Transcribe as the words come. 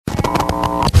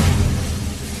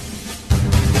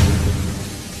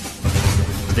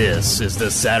This is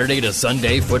the Saturday to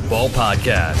Sunday Football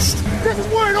Podcast. This is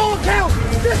where it all counts.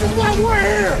 This is why we're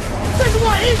here. This is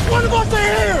why each one of us are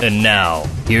here. And now,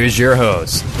 here's your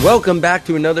host. Welcome back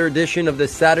to another edition of the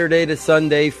Saturday to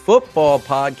Sunday Football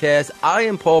Podcast. I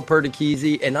am Paul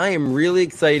Perticchese, and I am really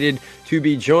excited to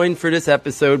be joined for this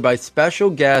episode by special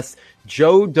guest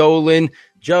Joe Dolan.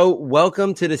 Joe,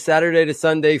 welcome to the Saturday to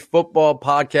Sunday Football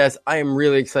Podcast. I am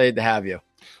really excited to have you.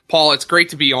 Paul, it's great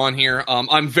to be on here.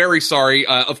 I'm very sorry.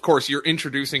 Of course, you're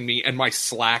introducing me, and my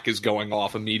Slack is going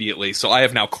off immediately, so I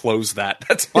have now closed that.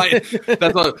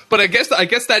 But I guess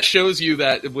that shows you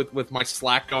that with my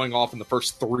Slack going off in the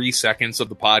first 3 seconds of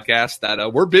the podcast,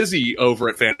 that we're busy over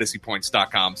at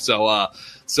FantasyPoints.com.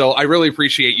 So I really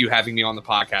appreciate you having me on the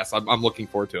podcast. I'm looking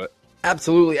forward to it.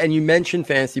 Absolutely. And you mentioned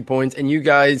Fantasy Points, and you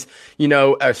guys,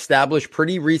 established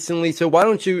pretty recently. So why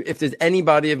don't you, if there's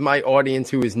anybody of my audience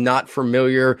who is not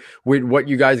familiar with what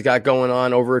you guys got going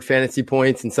on over at Fantasy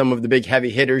Points and some of the big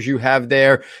heavy hitters you have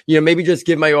there, maybe just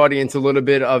give my audience a little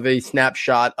bit of a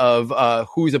snapshot of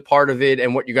who's a part of it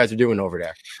and what you guys are doing over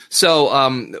there. So,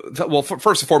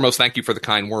 first and foremost, thank you for the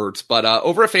kind words. But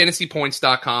over at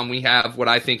FantasyPoints.com, we have what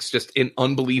I think is just an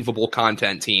unbelievable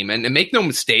content team. And make no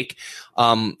mistake,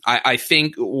 I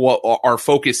think what our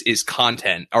focus is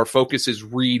content. Our focus is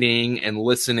reading and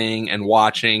listening and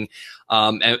watching,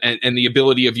 and the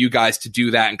ability of you guys to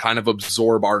do that and kind of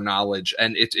absorb our knowledge.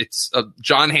 And it's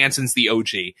John Hansen's the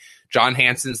OG. John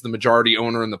Hansen's the majority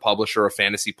owner and the publisher of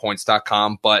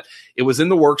FantasyPoints.com, but it was in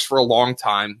the works for a long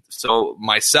time. So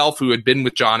myself, who had been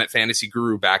with John at Fantasy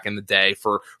Guru back in the day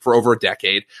for over a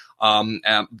decade,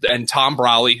 and Tom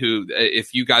Brawley, who,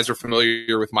 if you guys are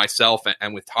familiar with myself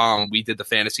and with Tom, we did the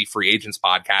Fantasy Free Agents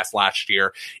podcast last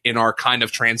year in our kind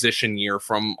of transition year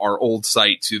from our old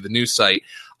site to the new site.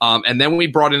 And then we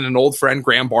brought in an old friend,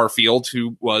 Graham Barfield,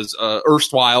 who was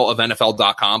erstwhile of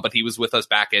NFL.com, but he was with us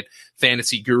back at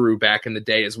Fantasy Guru back in the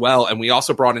day as well. And we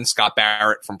also brought in Scott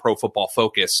Barrett from Pro Football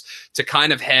Focus to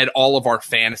kind of head all of our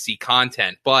fantasy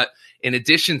content. But in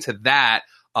addition to that,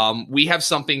 we have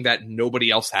something that nobody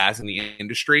else has in the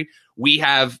industry. We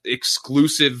have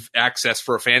exclusive access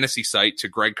for a fantasy site to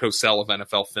Greg Cosell of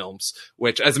NFL Films,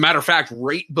 which, as a matter of fact,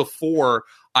 right before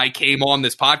I came on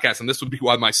this podcast, and this would be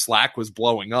why my Slack was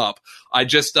blowing up, I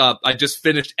just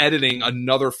finished editing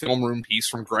another film room piece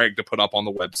from Greg to put up on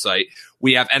the website.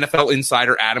 We have NFL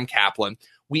insider Adam Kaplan.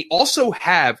 We also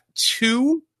have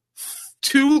two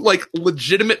like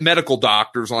legitimate medical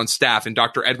doctors on staff, and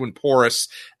Dr. Edwin Porras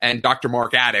and Dr.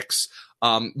 Mark Addix.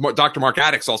 Dr. Mark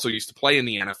Addix also used to play in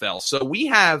the NFL. So we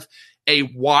have a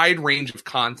wide range of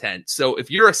content. So if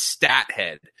you're a stat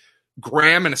head,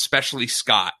 Graham and especially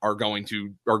Scott are going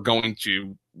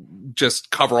to just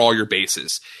cover all your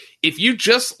bases. If you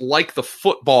just like the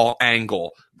football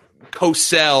angle,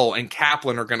 Cosell and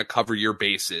Kaplan are going to cover your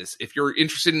bases. If you're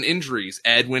interested in injuries,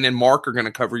 Edwin and Mark are going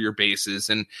to cover your bases.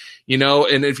 And,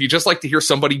 and if you just like to hear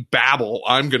somebody babble,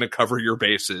 I'm going to cover your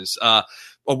bases. Our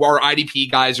IDP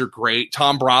guys are great.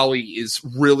 Tom Brawley is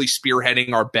really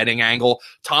spearheading our betting angle.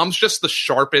 Tom's just the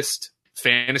sharpest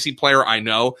fantasy player I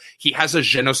know. He has a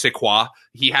je ne sais quoi.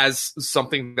 He has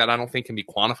something that I don't think can be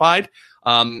quantified.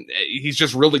 He's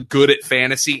just really good at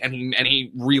fantasy, and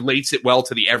he relates it well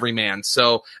to the everyman.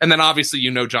 So, and then obviously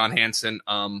John Hansen,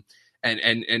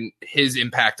 and his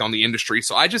impact on the industry.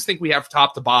 So I just think we have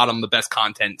top to bottom the best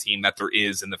content team that there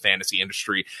is in the fantasy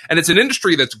industry, and it's an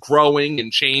industry that's growing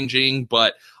and changing.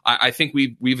 But I think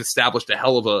we've established a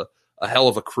hell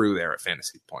of a crew there at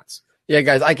Fantasy Points. Yeah,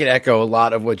 guys, I can echo a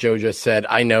lot of what Joe just said.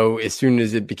 I know as soon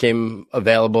as it became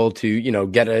available to,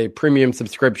 get a premium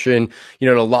subscription,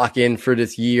 to lock in for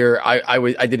this year,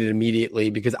 I did it immediately,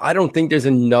 because I don't think there's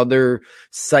another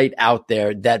site out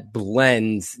there that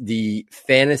blends the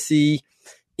fantasy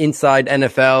inside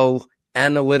NFL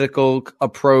analytical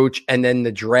approach and then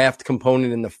the draft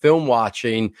component and the film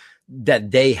watching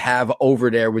that they have over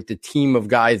there with the team of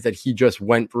guys that he just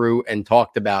went through and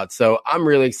talked about. So I'm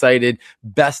really excited.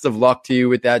 Best of luck to you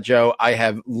with that, Joe. I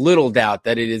have little doubt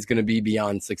that it is going to be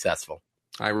beyond successful.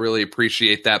 I really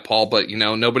appreciate that, Paul. But,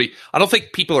 I don't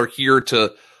think people are here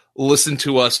to listen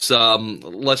to us,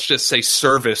 let's just say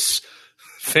service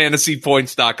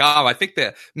FantasyPoints.com. I think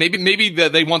that maybe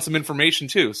they want some information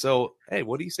too. So, hey,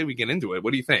 what do you say we get into it?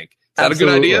 What do you think? Is that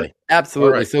Absolutely. a good idea?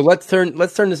 Absolutely. Right. So let's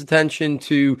turn this attention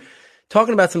to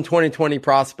talking about some 2020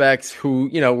 prospects who,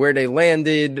 where they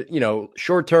landed,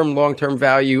 short-term, long-term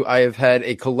value. I have had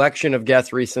a collection of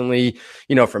guests recently,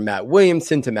 from Matt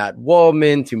Williamson to Matt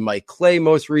Waldman to Mike Clay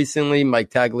most recently, Mike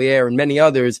Tagliere, and many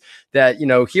others that,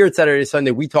 here at Saturday to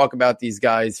Sunday, we talk about these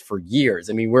guys for years.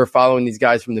 I mean, we're following these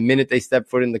guys from the minute they step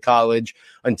foot into college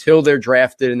until they're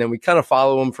drafted. And then we kind of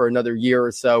follow them for another year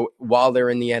or so while they're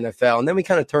in the NFL. And then we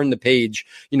kind of turn the page,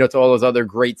 to all those other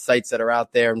great sites that are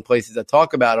out there and places that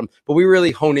talk about them. But we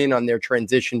really hone in on their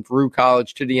transition through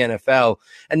college to the NFL.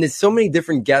 And there's so many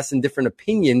different guests and different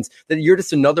opinions that you're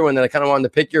just another one that I kind of wanted to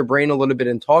pick your brain a little bit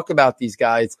and talk about these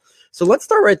guys. So let's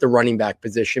start right at the running back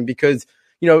position because,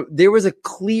 there was a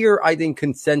clear, I think,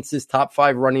 consensus top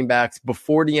 5 running backs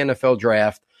before the NFL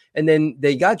draft. And then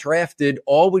they got drafted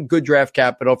all with good draft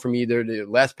capital from either the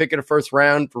last pick of the first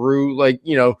round through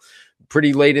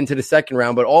pretty late into the second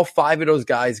round. But all 5 of those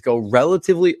guys go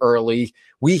relatively early.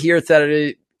 We here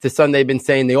Saturday to Sunday been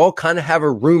saying they all kind of have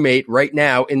a roommate right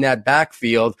now in that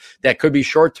backfield that could be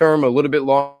short term, a little bit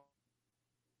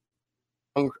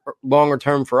longer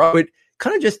term for us. But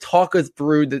kind of just talk us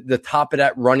through the top of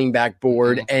that running back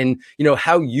board and,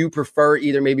 how you prefer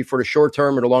either maybe for the short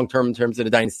term or the long term in terms of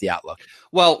the dynasty outlook.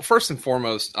 Well, first and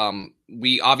foremost,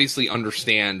 we obviously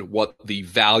understand what the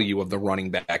value of the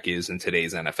running back is in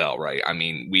today's NFL, right? I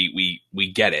mean,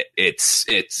 we get it.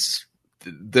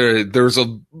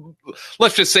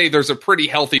 Let's just say there's a pretty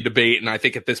healthy debate, and I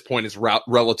think at this point is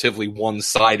relatively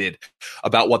one-sided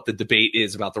about what the debate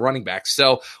is about the running backs.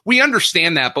 So we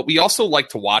understand that, but we also like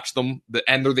to watch them,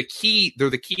 and they're the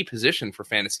key position for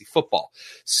fantasy football.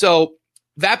 So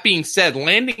that being said,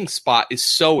 landing spot is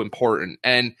so important.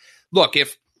 And look,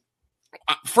 if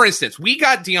for instance, we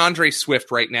got DeAndre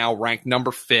Swift right now ranked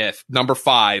number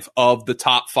 5 of the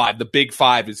top 5, the big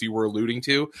 5, as you were alluding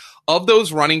to. Of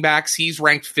those running backs, he's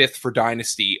ranked 5th for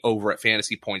Dynasty over at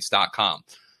fantasypoints.com.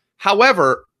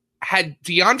 However, had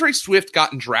DeAndre Swift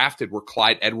gotten drafted where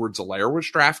Clyde Edwards-Helaire was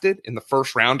drafted in the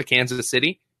first round to Kansas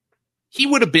City, he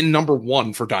would have been number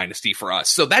 1 for Dynasty for us.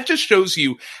 So that just shows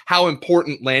you how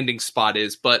important landing spot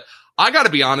is. But I got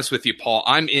to be honest with you, Paul.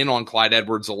 I'm in on Clyde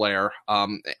Edwards-Helaire.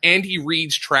 Andy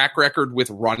Reid's track record with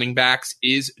running backs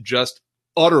is just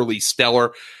utterly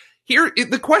stellar. Here,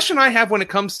 the question I have when it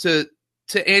comes to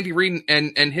Andy Reid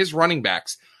and his running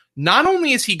backs, not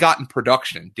only has he gotten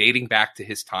production dating back to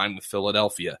his time with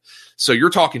Philadelphia, so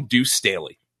you're talking Deuce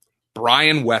Staley,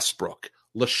 Brian Westbrook,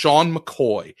 LaShawn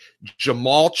McCoy,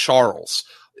 Jamal Charles,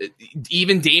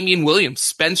 even Damian Williams,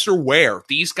 Spencer Ware.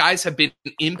 These guys have been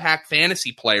impact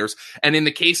fantasy players. And in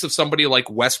the case of somebody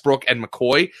like Westbrook and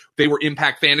McCoy, they were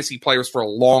impact fantasy players for a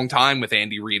long time with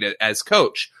Andy Reid as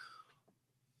coach.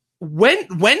 When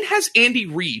has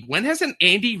an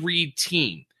Andy Reid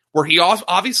team, where he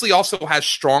obviously also has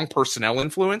strong personnel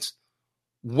influence,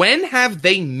 when have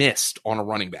they missed on a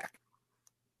running back?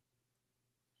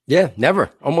 Yeah, never.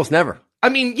 Almost never. I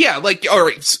mean, yeah, all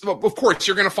right, of course,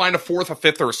 you're going to find a 4th, a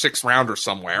 5th, or a 6th rounder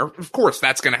somewhere. Of course,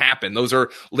 that's going to happen. Those are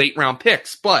late-round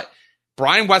picks. But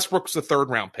Brian Westbrook's a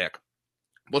 3rd-round pick.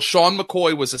 LaShawn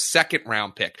McCoy was a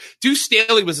 2nd-round pick. Deuce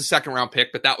Staley was a 2nd-round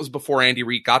pick, but that was before Andy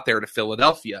Reid got there to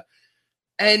Philadelphia.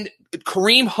 And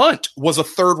Kareem Hunt was a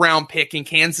 3rd-round pick in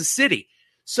Kansas City.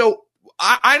 So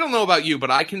I don't know about you,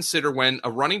 but I consider when a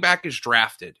running back is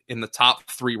drafted in the top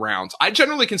 3 rounds, I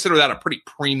generally consider that a pretty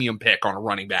premium pick on a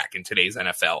running back in today's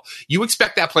NFL. You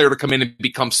expect that player to come in and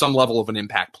become some level of an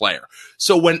impact player.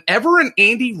 So whenever an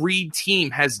Andy Reid team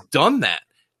has done that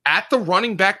at the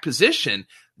running back position,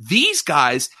 these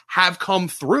guys have come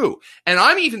through. And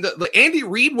Andy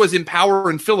Reid was in power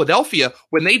in Philadelphia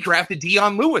when they drafted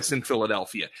Dion Lewis in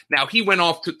Philadelphia. Now, he went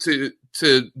off to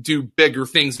do bigger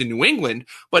things in New England,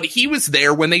 but he was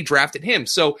there when they drafted him.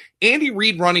 So Andy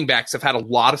Reid running backs have had a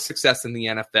lot of success in the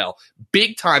NFL,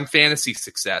 big time fantasy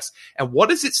success. And what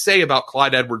does it say about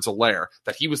Clyde Edwards-Helaire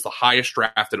that he was the highest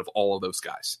drafted of all of those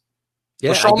guys?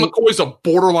 Yeah, LaShawn McCoy's a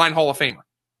borderline Hall of Famer.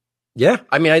 Yeah,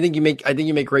 I mean, I think you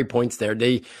make great points there.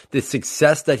 The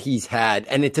success that he's had,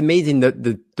 and it's amazing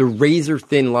the razor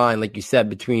thin line, like you said,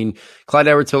 between Clyde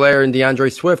Edwards-Helaire and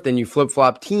DeAndre Swift, and you flip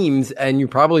flop teams, and you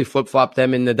probably flip flop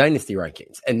them in the dynasty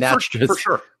rankings, and that's for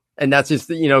sure. And that's just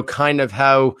kind of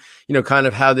how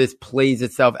this plays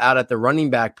itself out at the running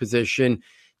back position.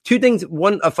 2 things: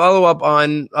 one, a follow up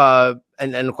on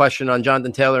and a question on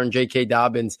Jonathan Taylor and J.K.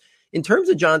 Dobbins. In terms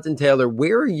of Jonathan Taylor,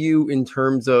 where are you in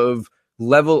terms of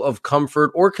level of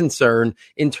comfort or concern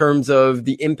in terms of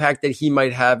the impact that he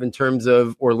might have in terms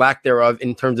of, or lack thereof,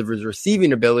 in terms of his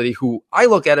receiving ability, who I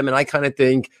look at him and I kind of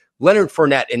think Leonard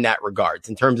Fournette in that regards,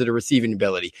 in terms of the receiving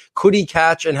ability. Could he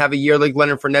catch and have a year like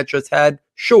Leonard Fournette just had?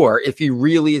 Sure, if he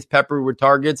really is peppered with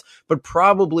targets, but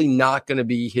probably not going to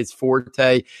be his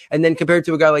forte. And then compared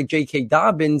to a guy like J.K.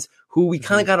 Dobbins, who we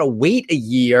kind of got to wait a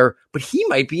year, but he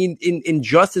might be in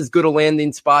just as good a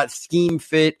landing spot, scheme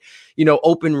fit,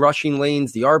 open rushing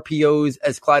lanes, the RPOs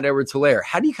as Clyde Edwards-Helaire.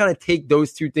 How do you kind of take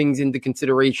those two things into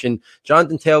consideration?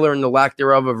 Jonathan Taylor and the lack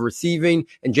thereof of receiving,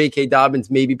 and J.K. Dobbins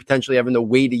maybe potentially having to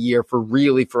wait a year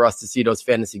for us to see those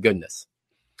fantasy goodness.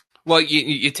 Well,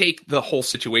 you take the whole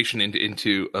situation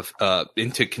into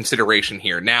consideration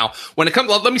here. Now, when it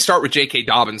comes, let me start with J.K.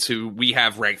 Dobbins, who we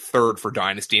have ranked 3rd for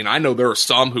Dynasty, and I know there are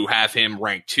some who have him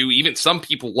ranked 2. Even some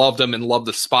people loved him and love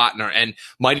the spot and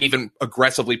might even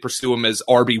aggressively pursue him as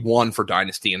RB1 for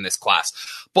Dynasty in this class.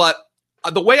 But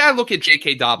the way I look at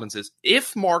J.K. Dobbins is,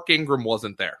 if Mark Ingram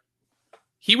wasn't there,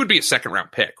 he would be a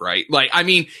 2nd-round pick, right?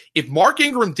 If Mark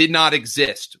Ingram did not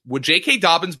exist, would J.K.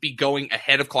 Dobbins be going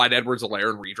ahead of Clyde Edwards-Helaire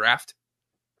in redraft?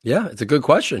 Yeah, it's a good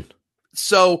question.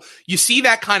 So you see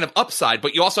that kind of upside,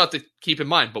 but you also have to keep in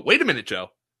mind, but wait a minute,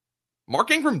 Joe. Mark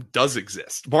Ingram does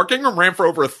exist. Mark Ingram ran for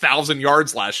over 1,000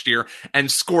 yards last year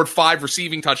and scored 5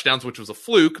 receiving touchdowns, which was a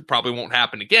fluke. Probably won't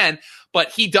happen again, but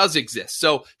he does exist.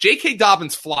 So J.K.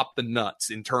 Dobbins flopped the nuts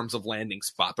in terms of landing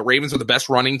spot. The Ravens are the best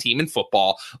running team in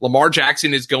football. Lamar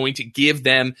Jackson is going to give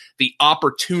them the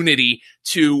opportunity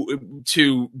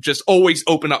to just always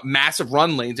open up massive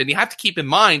run lanes. And you have to keep in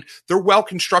mind, they're well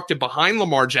constructed behind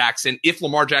Lamar Jackson if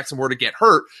Lamar Jackson were to get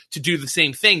hurt to do the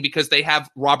same thing, because they have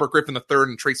Robert Griffin III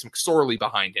and Trace McSorley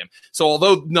behind him. So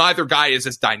although neither guy is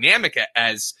as dynamic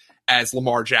as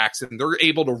Lamar Jackson, they're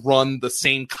able to run the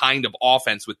same kind of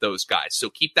offense with those guys. So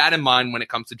keep that in mind when it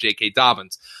comes to J.K.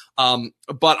 Dobbins.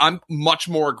 But I'm much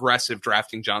more aggressive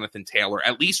drafting Jonathan Taylor,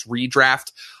 at least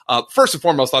redraft. First and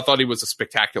foremost, I thought he was a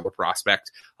spectacular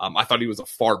prospect. I thought he was a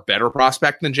far better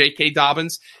prospect than J.K.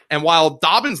 Dobbins. And while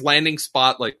Dobbins' landing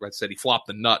spot, like I said, he flopped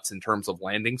the nuts in terms of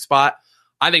landing spot,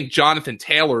 I think Jonathan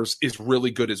Taylor's is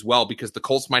really good as well, because the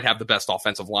Colts might have the best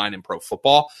offensive line in pro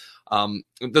football.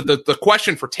 The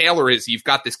question for Taylor is, you've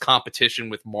got this competition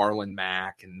with Marlon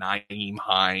Mack and Nyheim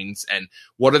Hines, and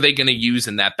what are they going to use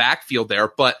in that backfield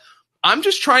there? But I'm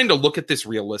just trying to look at this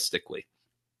realistically.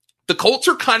 The Colts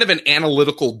are kind of an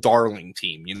analytical darling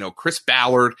team. Chris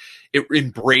Ballard, it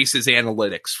embraces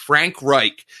analytics. Frank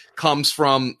Reich comes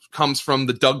from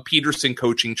the Doug Peterson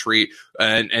coaching tree,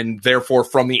 and therefore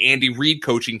from the Andy Reid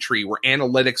coaching tree, where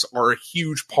analytics are a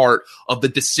huge part of the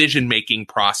decision-making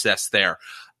process there.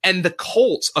 And the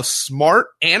Colts, a smart,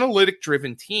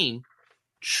 analytic-driven team,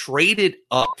 traded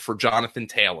up for Jonathan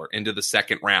Taylor into the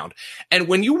 2nd round. And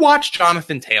when you watch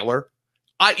Jonathan Taylor,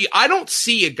 I don't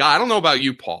see a guy, I don't know about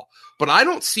you, Paul, but I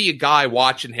don't see a guy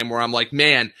watching him where I'm like,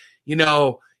 man,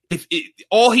 if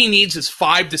all he needs is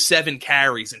 5 to 7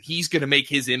 carries and he's going to make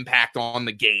his impact on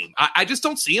the game. I just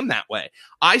don't see him that way.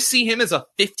 I see him as a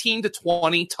 15 to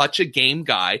 20 touch a game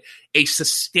guy, a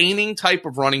sustaining type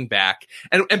of running back.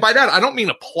 And by that, I don't mean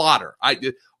a plotter.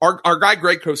 Our guy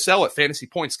Greg Cosell at Fantasy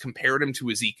Points compared him to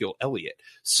Ezekiel Elliott.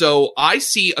 So I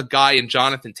see a guy in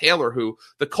Jonathan Taylor who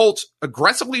the Colts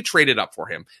aggressively traded up for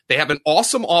him. They have an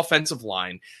awesome offensive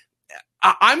line.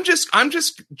 I'm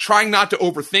just trying not to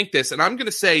overthink this, and I'm going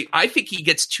to say I think he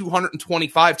gets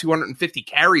 225, 250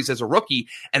 carries as a rookie,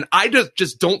 and I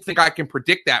just don't think I can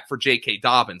predict that for J.K.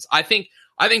 Dobbins. I think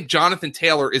Jonathan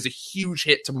Taylor is a huge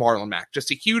hit to Marlon Mack, just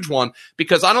a huge one,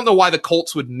 because I don't know why the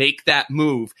Colts would make that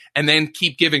move and then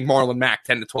keep giving Marlon Mack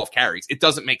 10 to 12 carries. It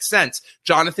doesn't make sense.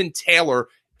 Jonathan Taylor,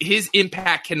 his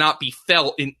impact cannot be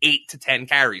felt in 8 to 10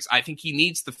 carries. I think he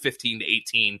needs the 15 to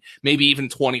 18, maybe even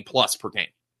 20 plus per game.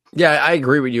 Yeah, I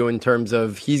agree with you in terms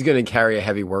of he's going to carry a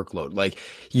heavy workload. Like,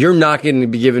 you're not going to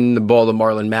be giving the ball to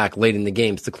Marlon Mack late in the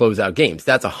games to close out games.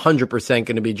 That's 100%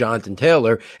 going to be Jonathan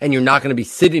Taylor, and you're not going to be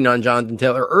sitting on Jonathan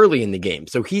Taylor early in the game.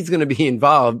 So he's going to be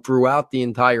involved throughout the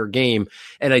entire game,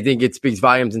 and I think it speaks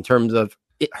volumes in terms of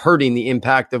it hurting the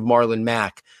impact of Marlon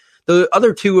Mack. The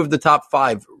other two of the top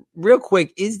 5, real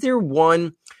quick, is there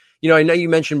one? I know you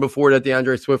mentioned before that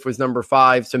DeAndre Swift was number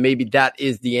 5, so maybe that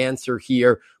is the answer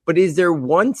here. But is there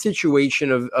one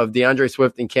situation of DeAndre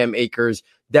Swift and Cam Akers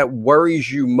that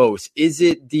worries you most? Is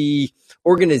it the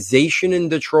organization in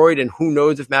Detroit, and who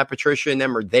knows if Matt Patricia and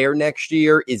them are there next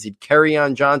year? Is it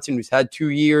Kerryon Johnson, who's had 2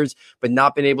 years but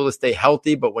not been able to stay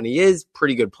healthy, but when he is,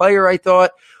 pretty good player, I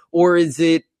thought? Or is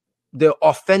it the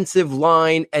offensive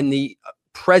line and the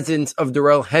presence of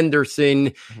Darrell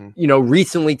Henderson,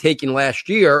 recently taken last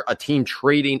year, a team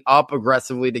trading up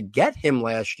aggressively to get him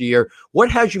last year.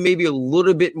 What has you maybe a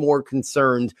little bit more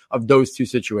concerned of those two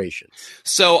situations?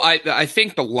 So I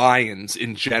think the Lions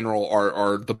in general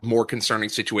are the more concerning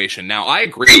situation. Now, I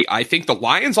agree. I think the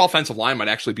Lions offensive line might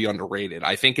actually be underrated.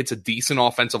 I think it's a decent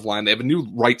offensive line. They have a new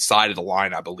right side of the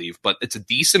line, I believe, but it's a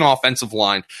decent offensive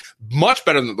line, much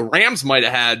better than the Rams might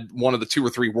have had one of the 2 or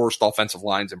 3 worst offensive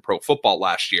lines in pro football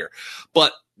last year.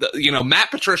 But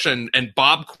Matt Patricia and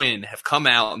Bob Quinn have come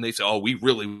out and they say, "Oh, we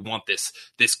really want this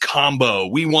combo.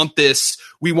 We want this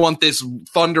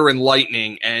thunder and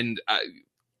lightning," and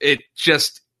it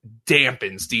just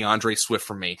dampens DeAndre Swift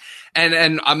for me.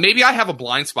 And maybe I have a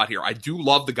blind spot here. I do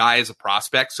love the guy as a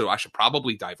prospect, so I should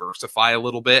probably diversify a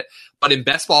little bit. But in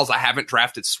best balls, I haven't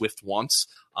drafted Swift once.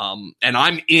 And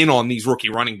I'm in on these rookie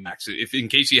running backs. If in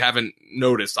case you haven't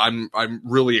noticed, I'm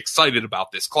really excited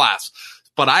about this class.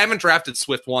 But I haven't drafted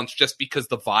Swift once just because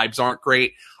the vibes aren't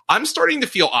great. I'm starting to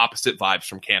feel opposite vibes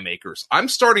from Cam Akers. I'm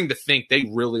starting to think they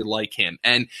really like him.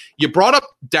 And you brought up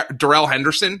Darrell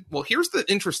Henderson. Well, here's the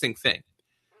interesting thing.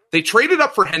 They traded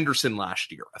up for Henderson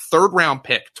last year, a 3rd-round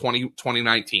pick,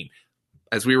 2019.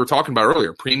 As we were talking about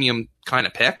earlier, premium kind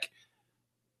of pick.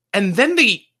 And then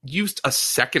they used a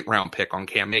 2nd-round pick on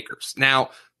Cam Akers. Now,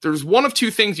 there's one of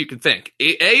 2 things you could think.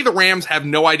 A, the Rams have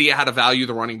no idea how to value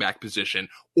the running back position,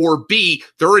 or B,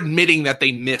 they're admitting that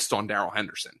they missed on Darrell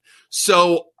Henderson.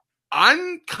 So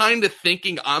I'm kind of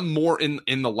thinking I'm more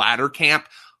in the latter camp.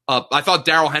 I thought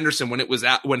Darrell Henderson,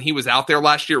 when he was out there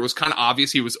last year, it was kind of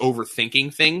obvious he was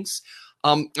overthinking things.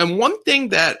 And one thing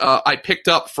that I picked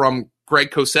up from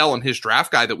Greg Cosell and his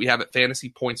draft guide that we have at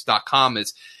fantasypoints.com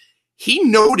is he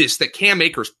noticed that Cam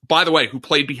Akers, by the way, who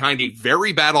played behind a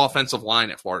very bad offensive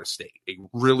line at Florida State, a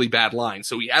really bad line.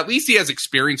 So at least he has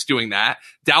experience doing that.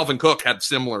 Dalvin Cook had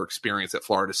similar experience at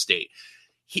Florida State.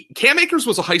 Cam Akers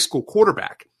was a high school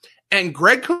quarterback. And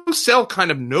Greg Cosell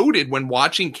kind of noted when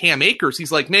watching Cam Akers,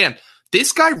 he's like, man,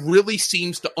 this guy really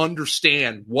seems to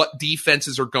understand what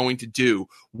defenses are going to do,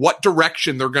 what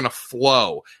direction they're going to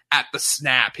flow at the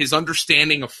snap, his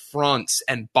understanding of fronts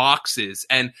and boxes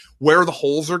and where the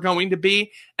holes are going to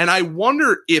be. And I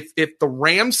wonder if the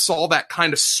Rams saw that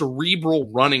kind of cerebral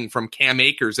running from Cam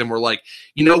Akers and were like,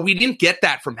 we didn't get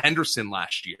that from Henderson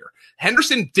last year.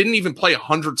 Henderson didn't even play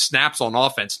 100 snaps on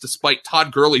offense, despite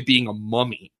Todd Gurley being a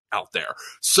mummy out there.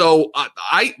 So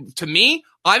I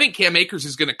think Cam Akers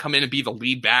is going to come in and be the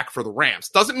lead back for the Rams.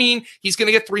 Doesn't mean he's going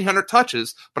to get 300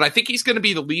 touches, but I think he's going to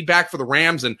be the lead back for the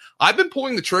Rams. And I've been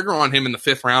pulling the trigger on him in the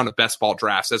 5th round of best ball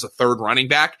drafts as a 3rd running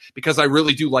back because I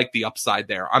really do like the upside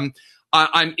there. I'm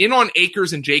in on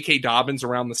Akers and J.K. Dobbins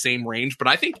around the same range, but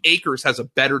I think Akers has a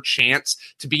better chance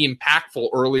to be impactful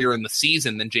earlier in the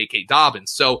season than J.K.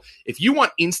 Dobbins. So if you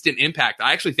want instant impact,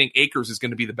 I actually think Akers is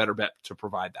going to be the better bet to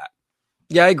provide that.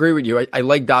 Yeah, I agree with you. I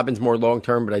like Dobbins more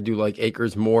long-term, but I do like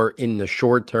Akers more in the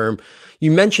short term. You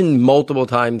mentioned multiple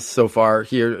times so far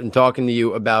here in talking to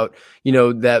you about,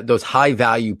 that those high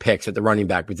value picks at the running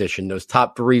back position, those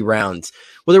top 3 rounds.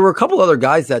 Well, there were a couple other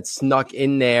guys that snuck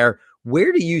in there.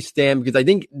 Where do you stand? Because I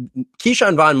think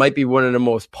Keyshawn Vaughn might be one of the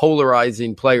most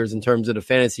polarizing players in terms of the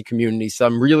fantasy community.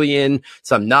 Some really in,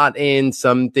 some not in,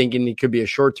 some thinking it could be a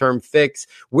short-term fix.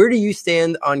 Where do you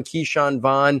stand on Keyshawn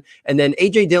Vaughn? And then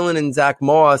A.J. Dillon and Zach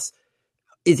Moss.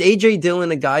 Is A.J. Dillon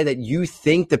a guy that you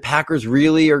think the Packers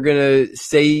really are going to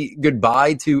say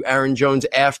goodbye to Aaron Jones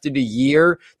after the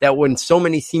year? That when so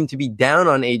many seem to be down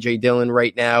on A.J. Dillon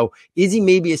right now, is he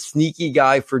maybe a sneaky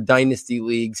guy for dynasty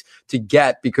leagues to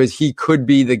get because he could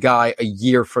be the guy a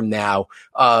year from now?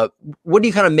 What do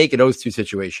you kind of make of those two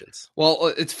situations?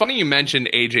 Well, it's funny you mentioned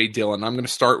A.J. Dillon. I'm going to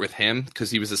start with him because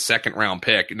he was a 2nd-round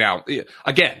pick. Now,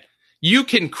 again, you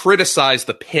can criticize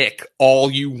the pick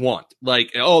all you want.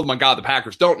 Like, oh my God, the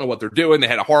Packers don't know what they're doing. They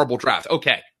had a horrible draft.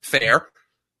 Okay, fair.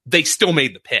 They still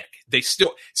made the pick.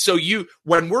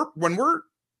 When we're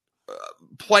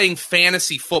playing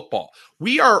fantasy football,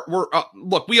 we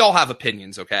all have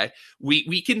opinions. Okay.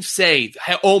 We can say,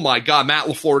 oh my God, Matt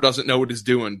LaFleur doesn't know what he's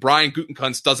doing. Brian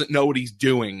Gutekunst doesn't know what he's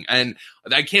doing. And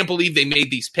I can't believe they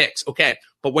made these picks. Okay.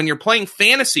 But when you're playing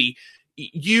fantasy,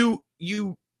 you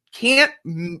can't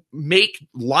make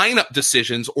lineup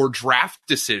decisions or draft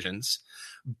decisions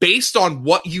based on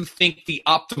what you think the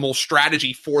optimal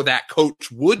strategy for that coach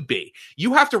would be.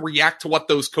 You have to react to what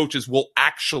those coaches will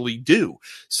actually do.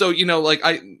 So,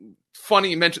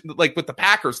 funny you mentioned, like with the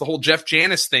Packers, the whole Jeff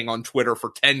Janis thing on Twitter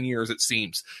for 10 years, it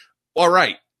seems. All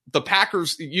right. The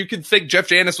Packers, you could think Jeff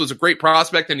Janis was a great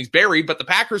prospect and he's buried, but the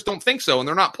Packers don't think so and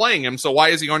they're not playing him. So why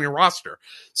is he on your roster?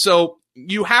 So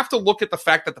you have to look at the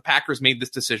fact that the Packers made this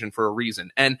decision for a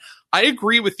reason. And I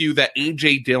agree with you that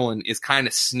A.J. Dillon is kind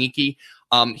of sneaky.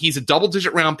 He's a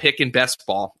double-digit round pick in best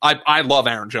ball. I love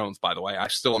Aaron Jones, by the way. I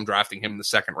still am drafting him in the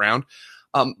second round.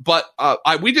 But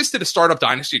we just did a startup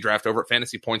dynasty draft over at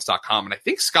fantasypoints.com, and I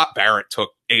think Scott Barrett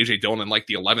took A.J. Dillon in like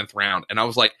the 11th round, and I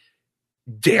was like,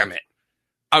 damn it.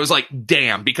 I was like,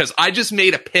 damn, because I just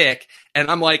made a pick,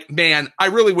 and I'm like, man, I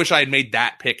really wish I had made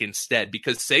that pick instead,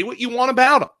 because say what you want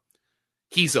about him.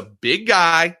 He's a big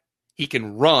guy. He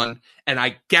can run, and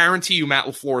I guarantee you Matt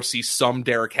LaFleur sees some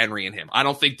Derrick Henry in him. I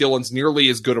don't think Dillon's nearly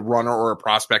as good a runner or a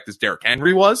prospect as Derrick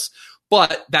Henry was,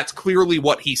 but that's clearly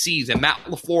what he sees. And Matt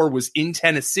LaFleur was in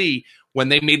Tennessee when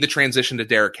they made the transition to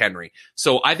Derrick Henry.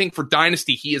 So I think for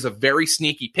Dynasty, he is a very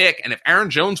sneaky pick. And if Aaron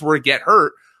Jones were to get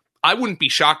hurt, I wouldn't be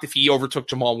shocked if he overtook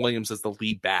Jamal Williams as the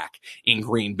lead back in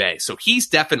Green Bay. So he's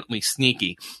definitely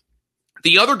sneaky.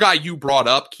 The other guy you brought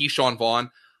up, Keyshawn Vaughn,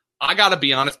 I got to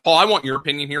be honest, Paul, I want your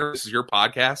opinion here. This is your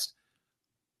podcast.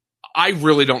 I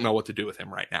really don't know what to do with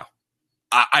him right now.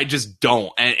 I just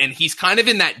don't. And he's kind of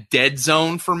in that dead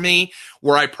zone for me,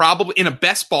 where I probably, in a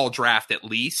best ball draft at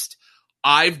least,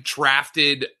 I've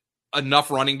drafted enough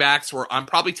running backs where I'm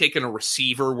probably taking a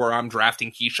receiver where I'm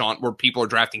drafting Keyshawn, where people are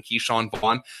drafting Keyshawn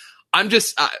Vaughn. I'm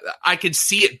just, I could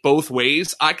see it both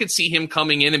ways. I could see him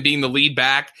coming in and being the lead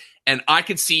back, and I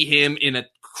could see him in a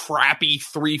crappy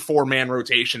 3-4 man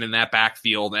rotation in that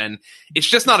backfield. And it's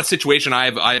just not a situation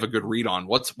I have a good read on.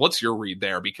 What's your read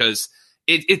there? Because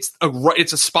it's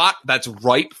a spot that's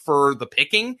ripe for the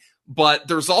picking, but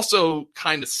there's also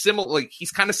kind of similar, like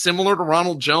he's kind of similar to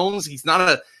Ronald Jones. He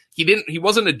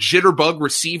wasn't a jitterbug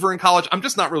receiver in college. I'm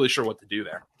just not really sure what to do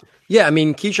there. Yeah, I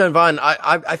mean, Keyshawn Vaughn,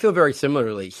 I feel very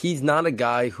similarly. He's not a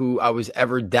guy who I was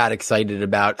ever that excited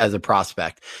about as a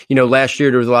prospect. You know, last year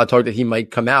there was a lot of talk that he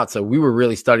might come out, so we were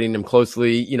really studying him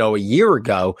closely, you know, a year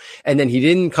ago, and then he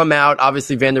didn't come out.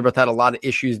 Obviously, Vanderbilt had a lot of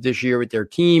issues this year with their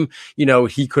team. You know,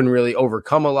 he couldn't really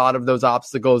overcome a lot of those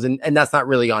obstacles, and that's not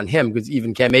really on him, because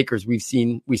even Cam Akers, we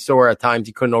saw at times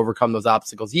he couldn't overcome those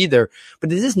obstacles either. But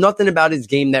there's just nothing about his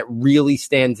game that really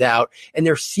stands out, and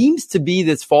there seems to be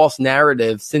this false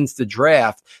narrative since the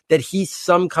draft that he's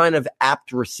some kind of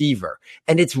apt receiver,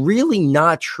 and it's really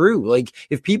not true. Like,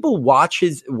 if people watch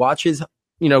his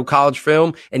you know, college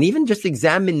film and even just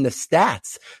examine the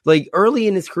stats, like early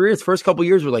in his career, his first couple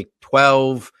years were like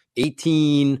 12,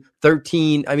 18,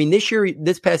 13. I mean,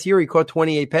 this past year, he caught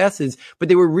 28 passes, but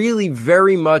they were really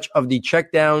very much of the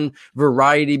check down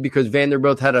variety, because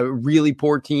Vanderbilt had a really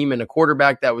poor team and a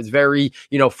quarterback that was very,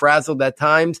 you know, frazzled at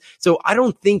times. So I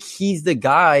don't think he's the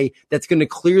guy that's going to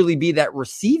clearly be that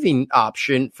receiving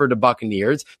option for the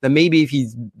Buccaneers. Now, maybe if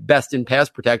he's best in pass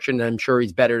protection, and I'm sure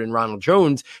he's better than Ronald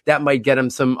Jones, that might get him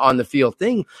some on the field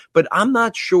thing, but I'm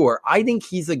not sure. I think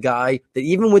he's a guy that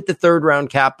even with the third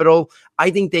round capital, I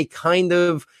think they kind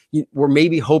of were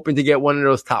maybe hoping to get one of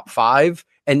those top 5.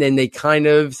 And then they kind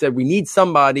of said, we need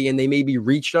somebody, and they maybe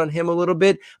reached on him a little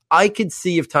bit. I could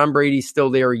see if Tom Brady's still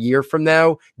there a year from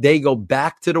now, they go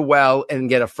back to the well and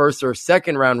get a first or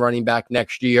second round running back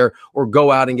next year, or go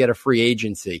out and get a free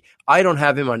agency. I don't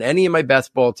have him on any of my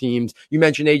best ball teams. You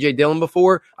mentioned A.J. Dillon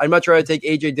before. I'd much rather take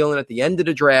A.J. Dillon at the end of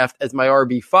the draft as my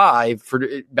RB5 for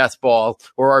best ball,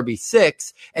 or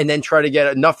RB6, and then try to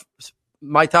get enough.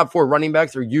 My top 4 running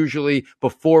backs are usually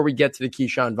before we get to the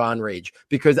Keyshawn Vaughn range,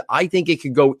 because I think it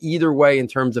could go either way in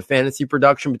terms of fantasy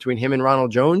production between him and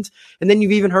Ronald Jones. And then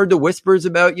you've even heard the whispers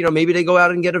about, you know, maybe they go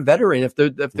out and get a veteran if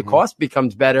the cost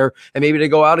becomes better, and maybe they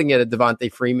go out and get a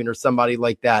Devontae Freeman or somebody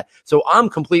like that. So I'm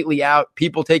completely out.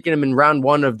 People taking him in round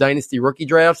 1 of dynasty rookie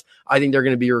drafts, I think they're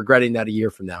going to be regretting that a year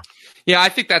from now. Yeah, I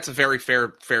think that's a very fair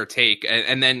take.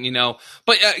 And then, you know,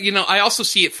 but, you know, I also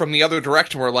see it from the other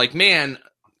direction where, like, man,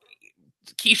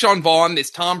 Keyshawn Vaughn, this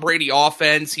Tom Brady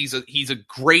offense, he's a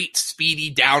great,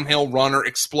 speedy, downhill runner,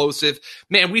 explosive.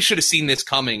 Man, we should have seen this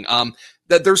coming.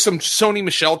 That there's some Sony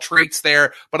Michel traits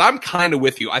there, but I'm kind of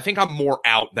with you. I think I'm more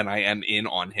out than I am in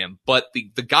on him. But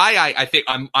the guy I think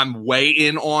I'm way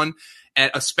in on, and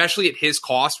especially at his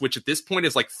cost, which at this point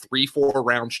is like 3-4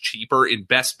 rounds cheaper in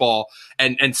best ball,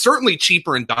 and certainly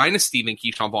cheaper in dynasty than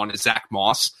Keyshawn Vaughn, is Zach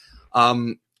Moss.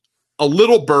 A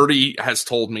little birdie has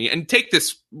told me, and take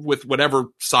this with whatever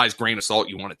size grain of salt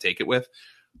you want to take it with,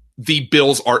 the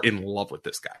Bills are in love with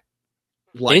this guy.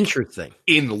 Like, interesting.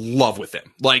 In love with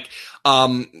him. Like,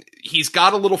 he's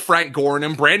got a little Frank Gore in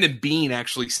him. Brandon Beane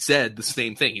actually said the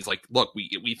same thing. He's like, look,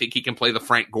 we think he can play the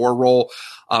Frank Gore role.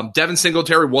 Devin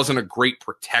Singletary wasn't a great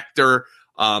protector.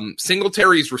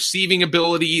 Singletary's receiving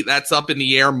ability, that's up in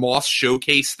the air. Moss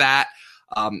showcased that.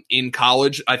 in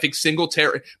college. I think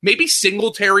Singletary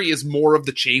is more of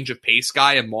the change of pace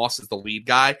guy and Moss is the lead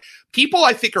guy. People,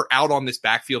 I think, are out on this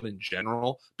backfield in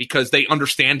general because they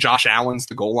understand Josh Allen's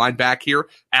the goal line back here.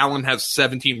 Allen has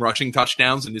 17 rushing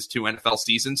touchdowns in his 2 NFL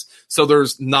seasons, so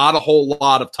there's not a whole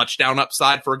lot of touchdown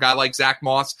upside for a guy like Zach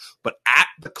Moss, but at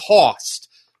the cost,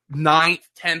 9th,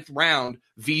 10th round,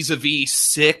 vis-a-vis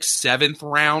 6th, 7th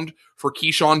round for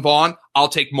Keyshawn Vaughn, I'll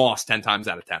take Moss 10 times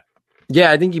out of 10.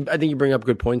 Yeah, I think you bring up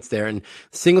good points there. And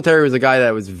Singletary was a guy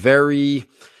that was very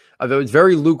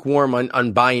lukewarm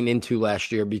on buying into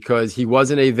last year because he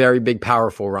wasn't a very big,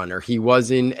 powerful runner.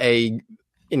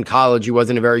 In college, he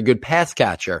wasn't a very good pass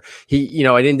catcher. I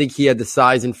didn't think he had the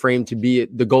size and frame to be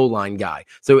the goal line guy.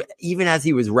 So even as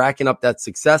he was racking up that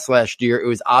success last year, it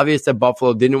was obvious that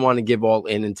Buffalo didn't want to give all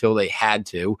in until they had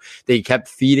to. They kept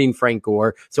feeding Frank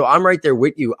Gore. So I'm right there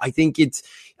with you. I think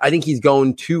he's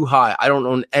going too high. I don't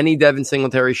own any Devin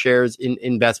Singletary shares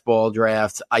in best ball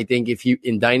drafts. I think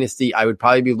in Dynasty, I would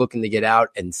probably be looking to get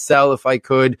out and sell if I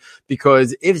could,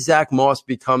 because if Zach Moss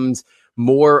becomes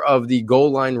more of the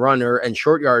goal line runner and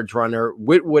short yards runner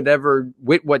with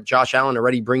what Josh Allen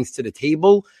already brings to the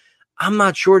table, I'm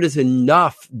not sure there's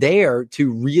enough there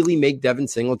to really make Devin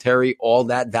Singletary all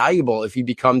that valuable if he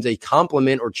becomes a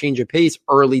complement or change of pace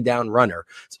early down runner.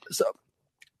 So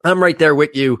I'm right there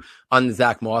with you on the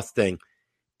Zach Moss thing.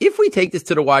 If we take this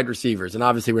to the wide receivers, and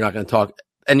obviously we're not going to talk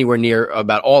anywhere near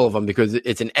about all of them because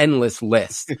it's an endless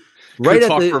list. Right,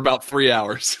 talk for about 3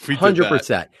 hours.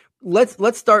 100%.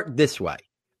 Let's start this way.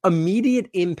 Immediate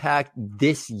impact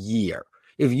this year.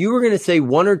 If you were going to say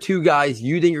one or two guys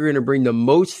you think are going to bring the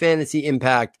most fantasy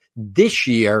impact this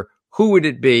year, who would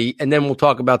it be? And then we'll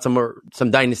talk about some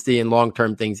dynasty and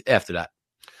long-term things after that.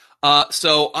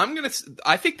 So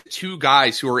I think the 2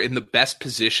 guys who are in the best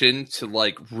position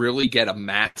to really get a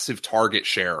massive target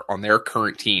share on their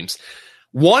current teams.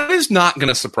 One is not going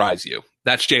to surprise you.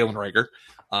 That's Jalen Reagor.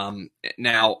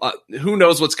 Now, who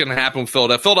knows what's going to happen with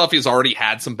Philadelphia? Philadelphia's already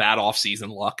had some bad offseason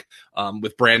luck,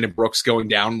 with Brandon Brooks going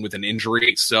down with an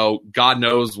injury. So God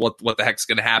knows what the heck's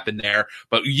going to happen there.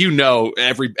 But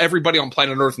everybody on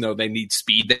planet Earth know they need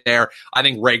speed there. I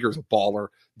think Reagor's a baller.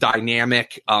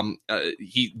 Dynamic.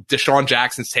 Deshaun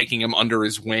Jackson's taking him under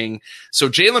his wing. So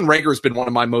Jalen Reagor has been one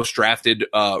of my most drafted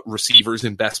receivers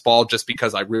in best ball just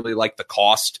because I really like the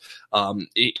cost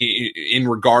in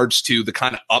regards to the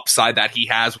kind of upside that he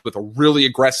has with a really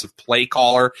aggressive play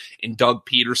caller in Doug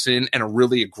Peterson and a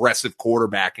really aggressive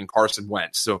quarterback in Carson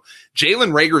Wentz. So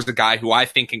Jalen Reagor is the guy who I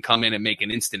think can come in and make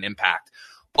an instant impact.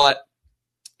 But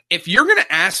if you're going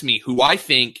to ask me who I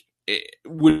think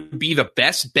would be the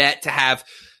best bet to have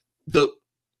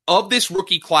of this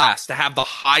rookie class to have the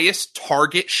highest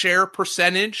target share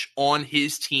percentage on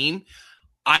his team,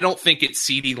 I don't think it's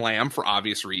CeeDee Lamb for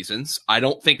obvious reasons. I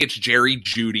don't think it's Jerry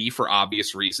Jeudy for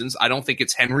obvious reasons. I don't think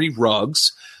it's Henry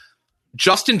Ruggs.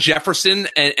 Justin Jefferson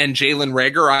and Jalen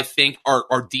Reagor, I think,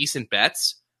 are decent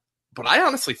bets, but I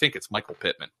honestly think it's Michael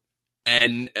Pittman.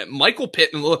 And Michael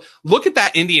Pittman, look at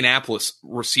that Indianapolis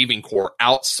receiving core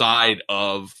outside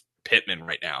of Pittman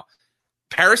right now.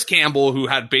 Paris Campbell, who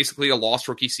had basically a lost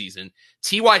rookie season.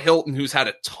 T.Y. Hilton, who's had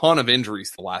a ton of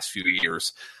injuries the last few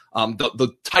years.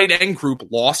 The tight end group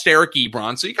lost Eric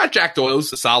Ebron. So you got Jack Doyle,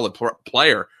 who's a solid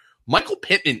player. Michael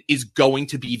Pittman is going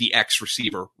to be the X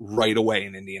receiver right away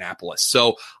in Indianapolis.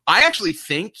 So I actually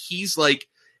think he's like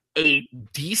a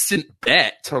decent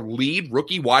bet to lead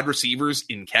rookie wide receivers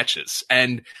in catches.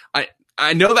 And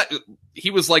I know that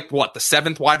he was the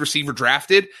 7th wide receiver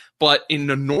drafted, but in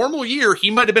a normal year,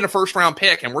 he might have been a first-round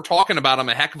pick, and we're talking about him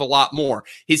a heck of a lot more.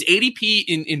 His ADP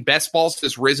in best balls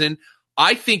has risen.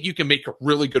 I think you can make a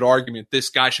really good argument this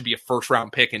guy should be a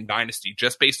first-round pick in Dynasty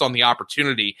just based on the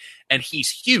opportunity, and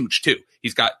he's huge, too.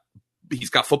 He's got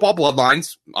football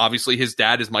bloodlines. Obviously, his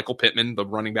dad is Michael Pittman, the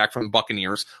running back from the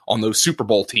Buccaneers on those Super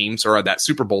Bowl teams, or that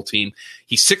Super Bowl team.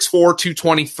 He's 6'4",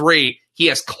 223. He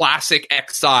has classic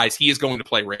X size. He is going to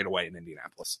play right away in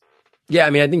Indianapolis. Yeah, I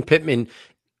mean, I think Pittman,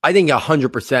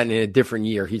 100% in a different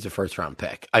year, he's a first-round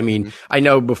pick. I mean, I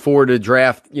know before the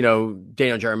draft,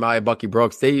 Daniel Jeremiah, Bucky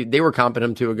Brooks, they were comping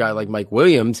him to a guy like Mike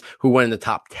Williams, who went in the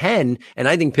top 10. And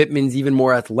I think Pittman's even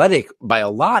more athletic by a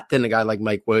lot than a guy like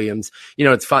Mike Williams.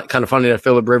 It's kind of funny that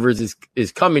Phillip Rivers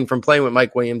is coming from playing with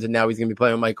Mike Williams, and now he's going to be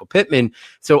playing with Michael Pittman.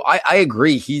 So I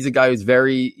agree. He's a guy who's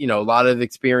very, a lot of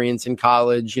experience in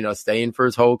college, staying for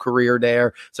his whole career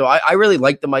there. So I really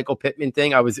like the Michael Pittman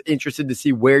thing. I was interested to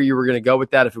see where you were going to go with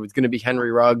that, if it was going to be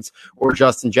Henry Ruggs or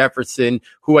Justin Jefferson,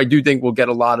 who I do think will get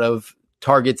a lot of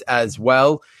targets as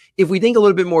well. If we think a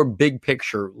little bit more big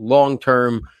picture, long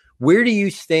term, Where do you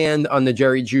stand on the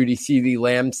Jerry Jeudy, CeeDee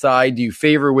Lamb side? Do you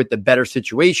favor with the better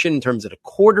situation in terms of the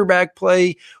quarterback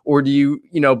play, or do you,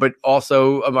 but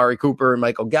also Amari Cooper and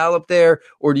Michael Gallup there,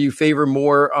 or do you favor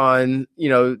more on,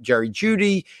 Jerry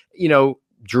Jeudy?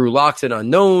 Drew Lock's an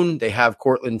unknown. They have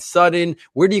Cortland Sutton.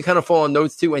 Where do you kind of fall on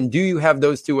those two? And do you have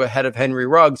those two ahead of Henry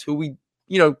Ruggs, who we,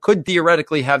 could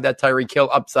theoretically have that Tyreek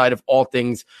Hill upside if all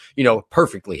things,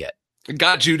 perfectly hit?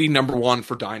 Got Jeudy number one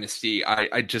for Dynasty.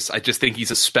 I just think he's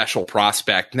a special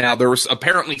prospect. Now, there was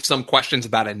apparently some questions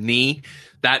about a knee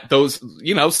that those,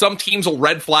 some teams will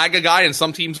red flag a guy and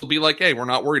some teams will be like, hey, we're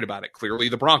not worried about it. Clearly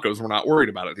the Broncos were not worried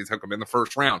about it. They took him in the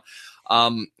first round.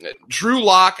 Drew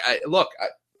Lock,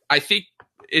 I think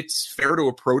it's fair to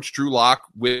approach Drew Lock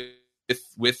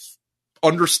with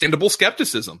understandable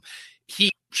skepticism.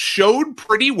 He showed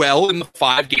pretty well in the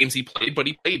 5 games he played, but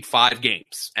he played 5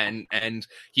 games, and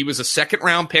he was a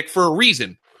second-round pick for a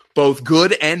reason, both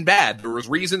good and bad. There was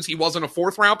reasons he wasn't a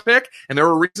 4th-round pick, and there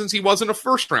were reasons he wasn't a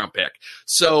 1st-round pick.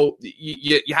 So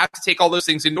you have to take all those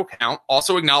things into account.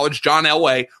 Also acknowledge John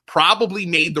Elway probably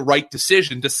made the right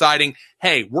decision deciding,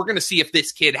 hey, we're going to see if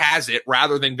this kid has it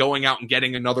rather than going out and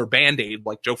getting another Band-Aid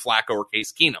like Joe Flacco or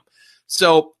Case Keenum.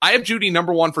 So I have Jeudy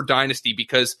number one for Dynasty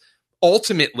because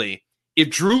ultimately, if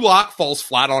Drew Lock falls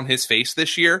flat on his face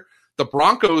this year, the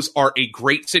Broncos are a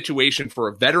great situation for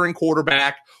a veteran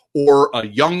quarterback or a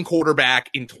young quarterback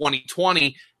in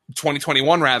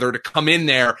 2021 rather, to come in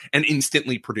there and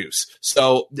instantly produce.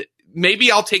 So maybe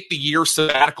I'll take the year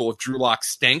sabbatical if Drew Lock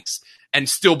stinks and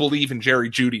still believe in Jerry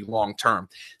Jeudy long term.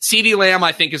 CeeDee Lamb,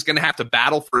 I think, is going to have to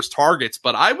battle for his targets,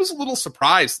 but I was a little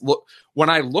surprised when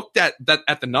I looked at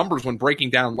the numbers when breaking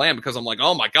down Lamb, because I'm like,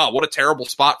 oh my God, what a terrible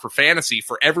spot for fantasy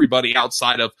for everybody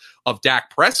outside of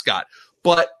Dak Prescott.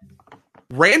 But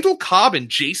Randall Cobb and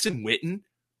Jason Witten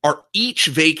are each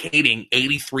vacating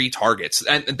 83 targets.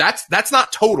 And that's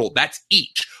not total, that's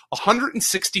each.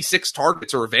 166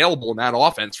 targets are available in that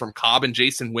offense from Cobb and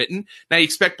Jason Witten. Now you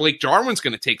expect Blake Jarwin's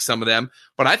going to take some of them,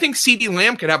 but I think CeeDee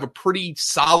Lamb could have a pretty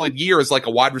solid year as like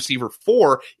a wide receiver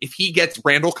 4 if he gets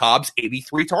Randall Cobb's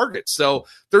 83 targets. So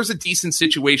there's a decent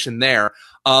situation there.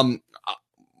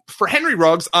 For Henry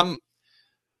Ruggs, I'm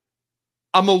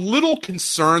a little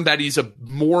concerned that he's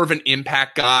more of an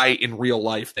impact guy in real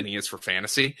life than he is for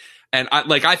fantasy. And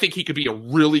I think he could be a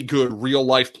really good real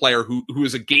life player who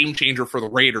is a game changer for the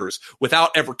Raiders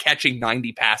without ever catching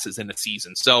 90 passes in a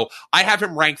season. So I have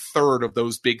him ranked 3rd of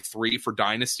those big 3 for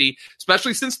Dynasty,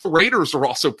 especially since the Raiders are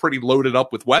also pretty loaded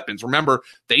up with weapons. Remember,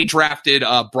 they drafted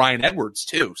Bryan Edwards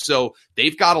too. So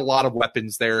they've got a lot of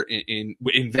weapons there in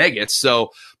Vegas. So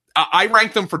I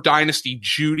rank them for Dynasty: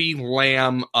 Jeudy,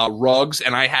 Lamb, Ruggs,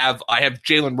 and I have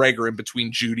Jalen Reagor in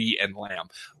between Jeudy and Lamb.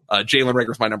 Jalen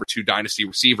Reagor is my number 2 Dynasty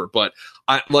receiver, but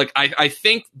I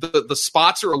think the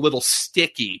spots are a little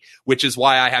sticky, which is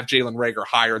why I have Jalen Reagor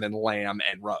higher than Lamb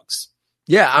and Ruggs.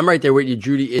 Yeah, I'm right there with you.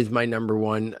 Jeudy is my number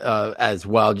 1 as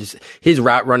well. Just his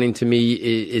route running to me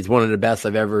is one of the best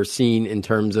I've ever seen in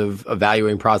terms of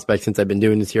evaluating prospects since I've been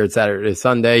doing this here at Saturday to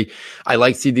Sunday. I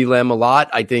like CeeDee Lamb a lot.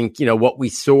 I think, what we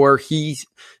saw,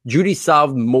 Jeudy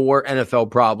solved more NFL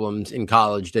problems in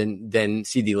college than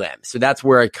CeeDee Lamb. So that's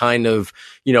where I kind of,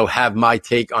 have my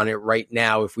take on it right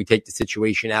now. If we take the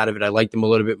situation out of it, I liked him a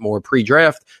little bit more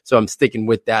pre-draft. So I'm sticking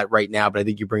with that right now, but I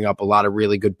think you bring up a lot of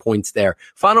really good points there.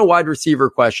 Final wide receiver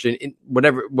question,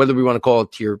 whether we want to call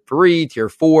it tier 3, tier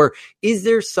 4, is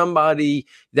there somebody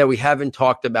that we haven't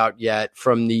talked about yet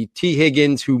from the T.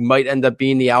 Higgins who might end up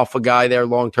being the alpha guy there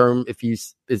long-term if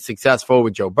he's is successful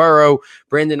with Joe Burrow,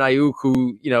 Brandon Ayuk,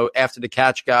 who, after the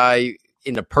catch guy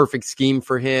in a perfect scheme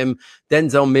for him,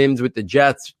 Denzel Mims with the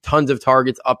Jets, tons of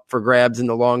targets up for grabs in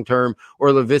the long term, or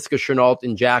Laviska Shenault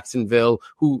in Jacksonville,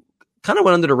 who kind of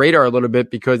went under the radar a little bit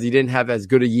because he didn't have as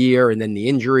good a year and then the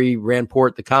injury ran poor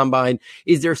at the combine.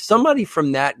 Is there somebody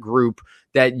from that group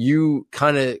that you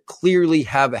kind of clearly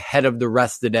have ahead of the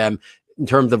rest of them in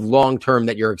terms of long term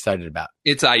that you're excited about?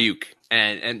 It's Ayuk.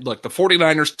 And look, the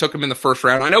 49ers took him in the first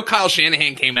round. I know Kyle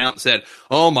Shanahan came out and said,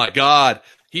 oh my God,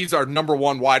 he's our number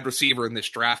 1 wide receiver in this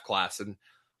draft class. And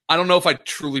I don't know if I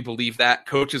truly believe that.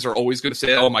 Coaches are always going to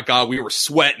say, oh my God, we were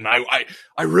sweating. I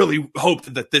really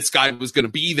hoped that this guy was going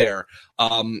to be there.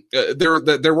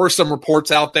 There were some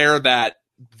reports out there that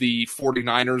the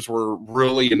 49ers were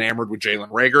really enamored with Jalen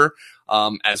Reagor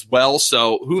as well.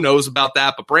 So who knows about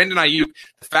that? But Brandon Ayuk,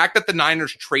 the fact that the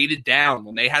Niners traded down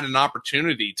when they had an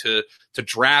opportunity to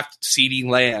draft CeeDee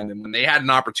Lamb and when they had an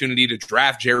opportunity to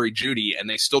draft Jerry Jeudy and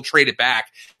they still traded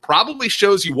back probably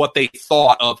shows you what they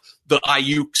thought of the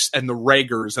Ayuks and the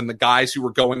Reagors and the guys who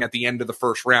were going at the end of the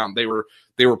first round. They were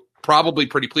probably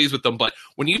pretty pleased with them. But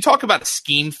when you talk about a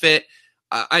scheme fit,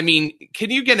 I mean, can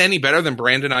you get any better than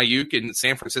Brandon Ayuk in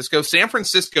San Francisco? San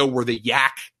Francisco were the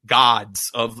yak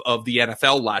gods of the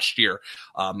NFL last year.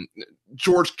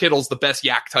 George Kittle's the best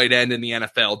yak tight end in the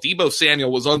NFL. Deebo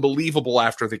Samuel was unbelievable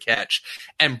after the catch.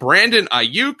 And Brandon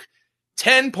Ayuk,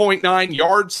 10.9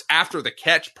 yards after the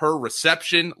catch per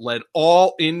reception, led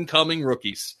all incoming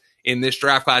rookies in this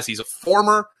draft class. He's a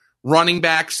former running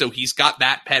back, so he's got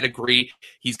that pedigree.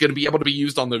 He's going to be able to be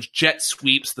used on those jet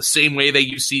sweeps the same way they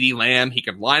use CeeDee Lamb. He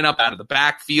can line up out of the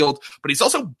backfield, but he's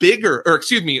also bigger,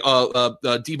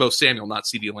 Deebo Samuel, not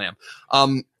CeeDee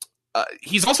Lamb.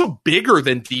 He's also bigger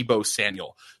than Deebo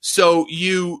Samuel. So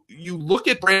you look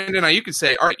at Brandon Ayuk and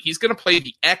say, all right, he's going to play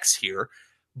the X here,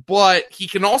 but he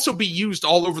can also be used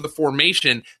all over the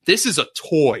formation. This is a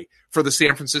toy for the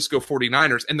San Francisco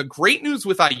 49ers. And the great news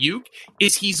with Ayuk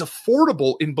is he's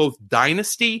affordable in both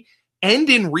dynasty and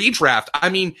in redraft. I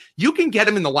mean, you can get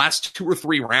him in the last 2 or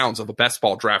 3 rounds of the best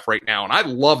ball draft right now. And I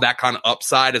love that kind of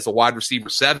upside as a wide receiver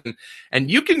 7.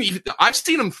 And I've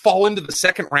seen him fall into the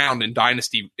second round in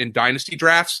dynasty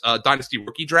drafts, dynasty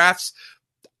rookie drafts.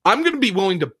 I'm going to be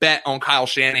willing to bet on Kyle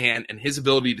Shanahan and his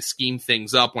ability to scheme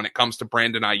things up when it comes to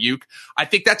Brandon Ayuk. I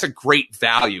think that's a great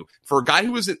value for a guy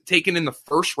who was taken in the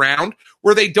first round,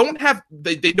 where they don't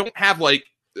have like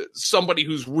somebody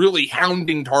who's really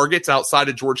hounding targets outside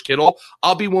of George Kittle.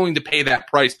 I'll be willing to pay that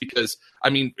price because, I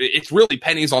mean, it's really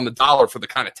pennies on the dollar for the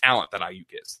kind of talent that Ayuk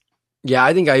is. Yeah,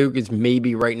 I think Ayuk is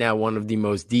maybe right now one of the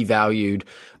most devalued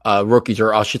rookies,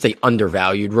 or I should say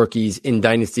undervalued rookies in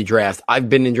dynasty drafts. I've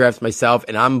been in drafts myself,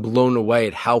 and I'm blown away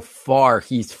at how far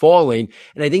he's falling.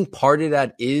 And I think part of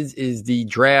that is the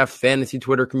draft, fantasy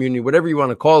Twitter community, whatever you want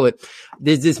to call it.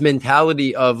 There's this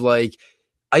mentality of like,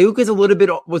 Ayuk is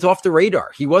was off the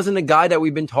radar. He wasn't a guy that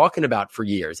we've been talking about for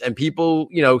years. And people,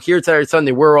 here at Saturday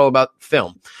Sunday, we're all about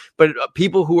film. But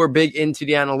people who are big into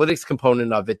the analytics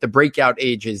component of it, the breakout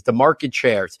ages, the market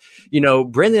shares,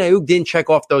 Brandon Ayuk didn't check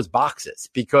off those boxes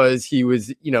because he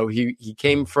was, he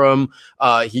came from,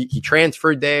 he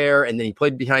transferred there, and then he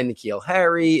played behind N'Keal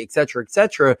Harry, et cetera, et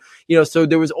cetera. So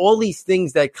there was all these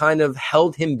things that kind of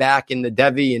held him back in the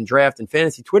Devy and draft and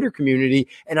fantasy Twitter community.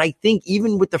 And I think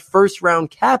even with the first round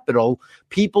capital,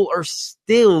 people are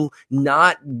still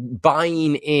not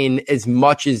buying in as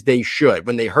much as they should.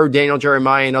 When they heard Daniel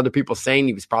Jeremiah and other people saying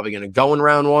he was probably going to go in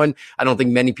round 1, I don't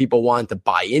think many people wanted to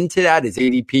buy into that. His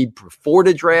ADP before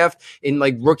the draft in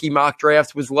like rookie mock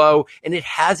drafts was low, and it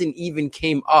hasn't even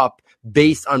came up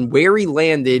based on where he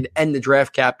landed and the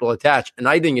draft capital attached. And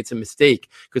I think it's a mistake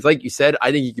because, like you said,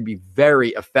 I think he could be very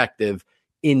effective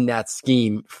in that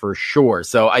scheme for sure.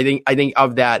 So I think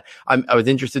of that, I was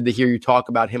interested to hear you talk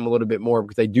about him a little bit more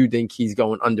because I do think he's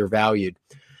going undervalued.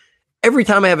 Every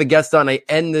time I have a guest on, I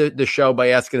end the show by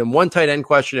asking them one tight end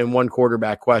question and one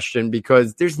quarterback question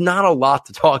because there's not a lot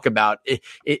to talk about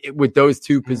with those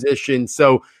two positions.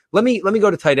 So let me go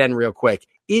to tight end real quick.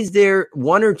 Is there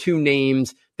 1 or 2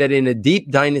 names that in a deep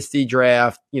dynasty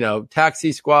draft,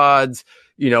 taxi squads,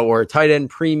 or a tight end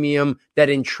premium that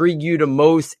intrigue you the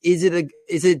most? Is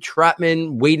it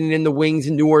Trapman waiting in the wings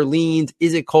in New Orleans?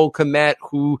 Is it Cole Kmet,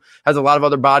 who has a lot of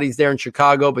other bodies there in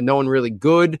Chicago, but no one really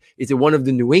good? Is it one of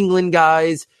the New England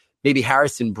guys? Maybe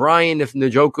Harrison Bryant if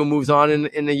Njoku moves on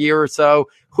in a year or so?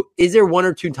 Is there 1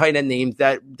 or 2 tight end names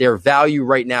that their value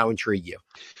right now intrigue you?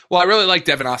 Well, I really like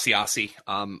Devin Asiasi.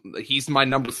 He's my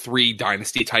number 3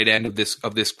 dynasty tight end of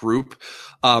this group.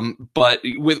 But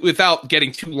without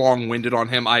getting too long-winded on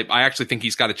him, I actually think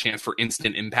he's got a chance for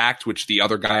instant impact, which the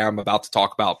other guy I'm about to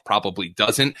talk about probably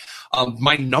doesn't.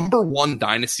 My number 1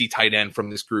 dynasty tight end from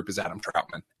this group is Adam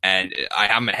Trautman. And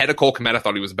I'm ahead of Cole Kmet. I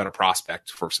thought he was a better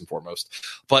prospect, first and foremost.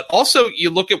 But also, you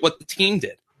look at what the team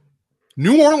did.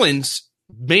 New Orleans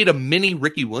made a mini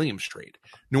Ricky Williams trade.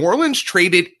 New Orleans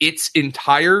traded its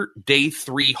entire day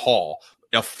 3 haul,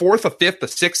 a 4th, a 5th, a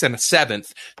 6th, and a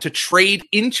 7th, to trade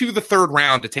into the 3rd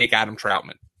round to take Adam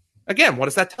Trautman. Again, what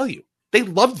does that tell you? They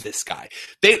loved this guy.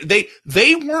 They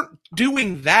weren't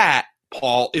doing that,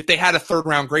 Paul, if they had a 3rd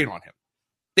round grade on him.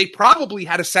 They probably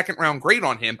had a 2nd round grade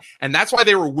on him, and that's why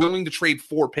they were willing to trade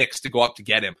 4 picks to go up to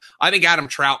get him. I think Adam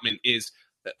Trautman is...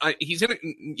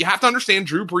 you have to understand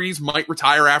Drew Brees might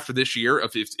retire after this year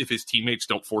if his teammates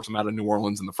don't force him out of New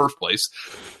Orleans in the first place.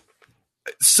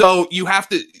 So you have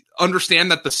to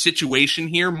understand that the situation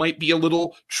here might be a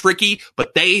little tricky,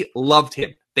 but they loved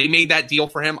him. They made that deal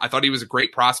for him. I thought he was a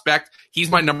great prospect. He's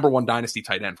my number 1 dynasty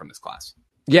tight end from this class.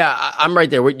 Yeah, I'm right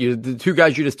there with you. The two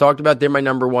guys you just talked about, they're my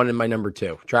number one and my number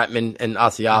two, Trautman and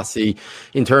Asiasi.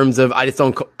 In terms of, I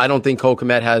don't think Cole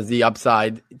Kmet has the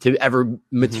upside to ever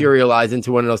materialize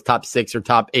into one of those top 6 or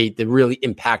top 8, the really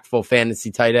impactful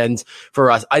fantasy tight ends for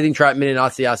us. I think Trautman and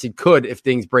Asiasi could, if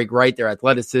things break right, their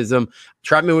athleticism.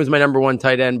 Trautman was my number one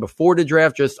tight end before the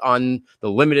draft, just on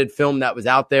the limited film that was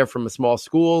out there from a small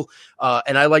school.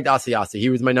 And I liked Asiasi. He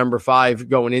was my number 5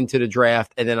 going into the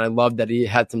draft. And then I loved that he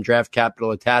had some draft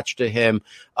capital attached to him.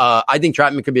 I think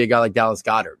Trautman could be a guy like Dallas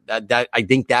Goedert. I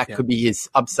think that could be his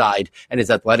upside and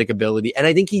his athletic ability. And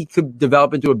I think he could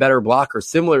develop into a better blocker,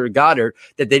 similar to Goedert,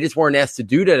 that they just weren't asked to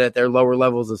do that at their lower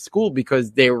levels of school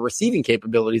because their receiving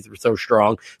capabilities were so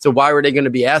strong. So why were they going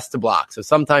to be asked to block? So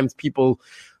sometimes people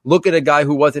look at a guy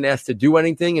who wasn't asked to do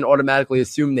anything and automatically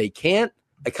assume they can't.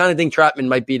 I kind of think Trautman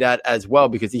might be that as well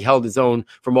because he held his own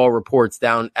from all reports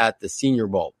down at the Senior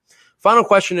Bowl. Final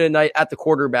question of the night at the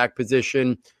quarterback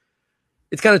position.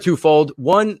 It's kind of twofold.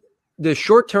 One, the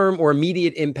short-term or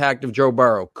immediate impact of Joe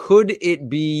Burrow. Could it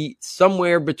be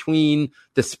somewhere between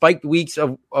the spiked weeks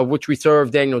of which we saw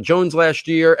of Daniel Jones last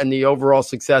year and the overall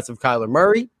success of Kyler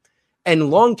Murray?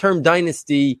 And long-term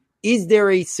dynasty, is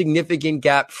there a significant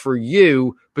gap for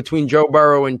you between Joe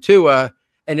Burrow and Tua?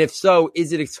 And if so,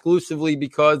 is it exclusively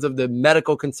because of the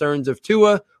medical concerns of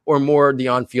Tua or more the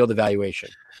on-field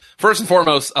evaluation? First and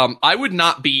foremost, I would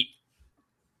not be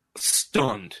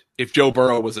stunned if Joe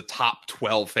Burrow was a top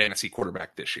 12 fantasy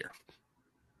quarterback this year.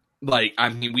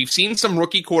 We've seen some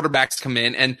rookie quarterbacks come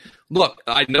in, and look,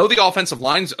 I know the offensive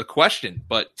line's a question,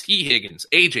 but T. Higgins,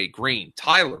 AJ Green,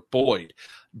 Tyler Boyd,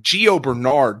 Gio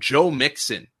Bernard, Joe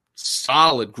Mixon,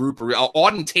 solid group.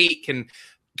 Auden Tate can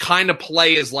kind of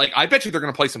play as I bet you they're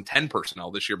going to play some 10 personnel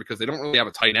this year because they don't really have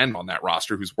a tight end on that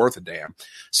roster who's worth a damn.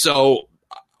 So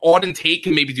Auden Tate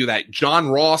can maybe do that. John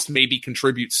Ross maybe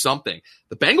contributes something.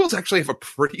 The Bengals actually have a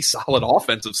pretty solid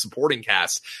offensive supporting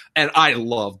cast, and I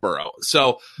love Burrow.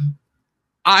 So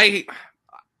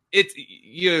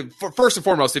first and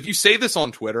foremost, if you say this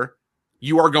on Twitter,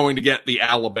 you are going to get the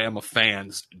Alabama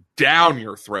fans down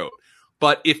your throat.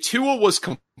 But if Tua was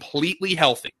completely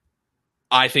healthy,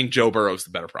 I think Joe Burrow is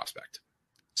the better prospect.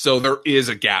 So there is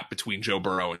a gap between Joe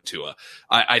Burrow and Tua.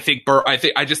 I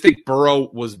just think Burrow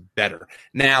was better.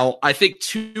 Now, I think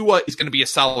Tua is going to be a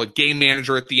solid game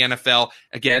manager at the NFL.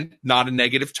 Again, not a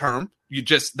negative term.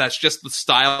 That's just the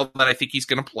style that I think he's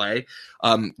going to play.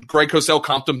 Greg Cosell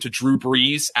comped him to Drew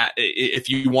Brees. If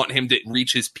you want him to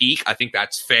reach his peak, I think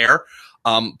that's fair.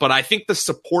 But I think the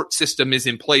support system is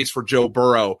in place for Joe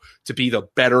Burrow to be the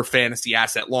better fantasy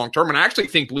asset long-term. And I actually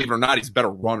think, believe it or not, he's a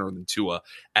better runner than Tua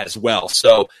as well.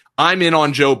 So I'm in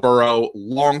on Joe Burrow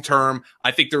long-term. I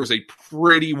think there's a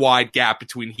pretty wide gap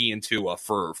between he and Tua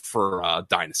for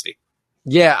Dynasty.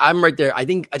 Yeah, I'm right there. I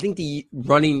think the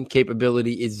running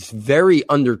capability is very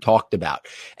under talked about.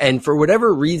 And for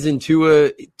whatever reason,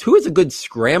 Tua's a good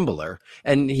scrambler.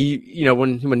 And he,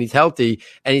 when he's healthy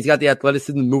and he's got the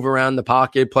athleticism to move around the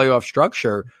pocket, playoff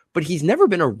structure, but he's never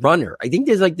been a runner. I think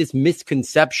there's this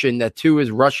misconception that Tua's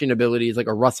rushing ability is like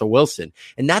a Russell Wilson.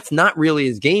 And that's not really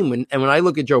his game. When I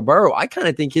look at Joe Burrow, I kind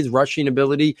of think his rushing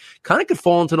ability kind of could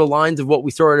fall into the lines of what we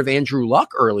saw out of Andrew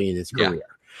Luck early in his career. Yeah.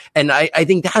 And I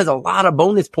think that has a lot of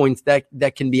bonus points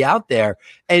that can be out there.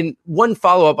 And one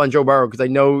follow-up on Joe Burrow, because I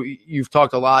know you've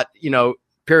talked a lot,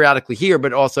 periodically here,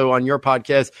 but also on your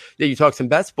podcast that you talk some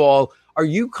best ball. Are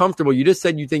you comfortable? You just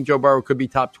said you think Joe Burrow could be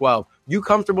top 12. You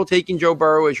comfortable taking Joe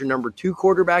Burrow as your number 2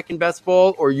 quarterback in best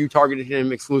ball, or you targeted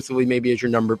him exclusively maybe as your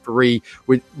number 3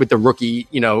 with the rookie,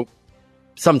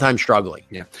 sometimes struggling?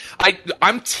 Yeah.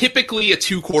 I'm typically a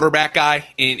 2 quarterback guy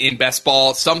in best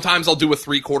ball. Sometimes I'll do a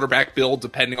 3 quarterback build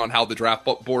depending on how the draft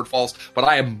board falls, but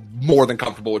I am more than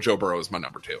comfortable with Joe Burrow as my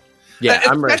number 2. Yeah,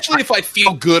 especially if I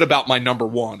feel good about my number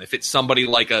 1. If it's somebody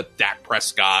like a Dak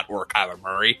Prescott or a Kyler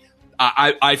Murray,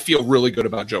 I feel really good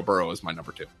about Joe Burrow as my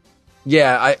number 2.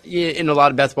 Yeah, in a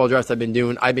lot of best ball drafts I've been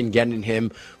doing, I've been getting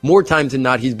him more times than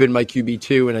not. He's been my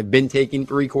QB2, and I've been taking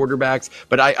 3 quarterbacks.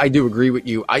 But I do agree with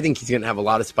you. I think he's going to have a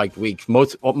lot of spiked weeks.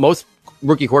 Most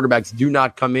rookie quarterbacks do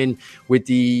not come in with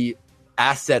the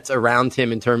assets around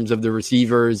him in terms of the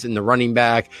receivers and the running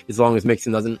back, as long as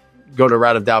Mixon doesn't go the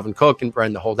route of Dalvin Cook and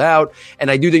Brand to hold out.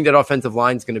 And I do think that offensive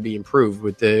line is going to be improved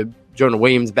with the Jonah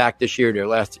Williams back this year, their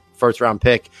last first-round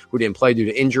pick, who didn't play due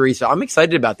to injury. So I'm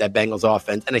excited about that Bengals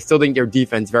offense, and I still think their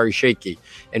defense very shaky.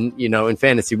 And, in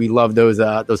fantasy, we love those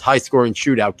high-scoring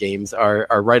shootout games are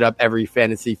right up every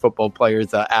fantasy football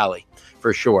player's alley,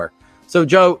 for sure. So,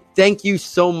 Joe, thank you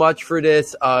so much for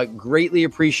this. Greatly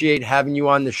appreciate having you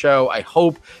on the show. I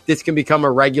hope this can become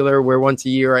a regular where once a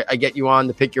year I get you on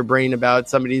to pick your brain about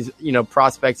some of these,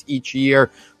 prospects each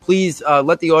year. please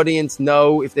let the audience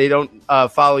know, if they don't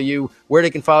follow you, where they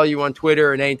can follow you on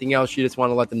Twitter and anything else you just want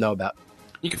to let them know about.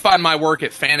 You can find my work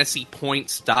at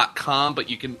fantasypoints.com, but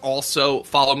you can also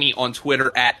follow me on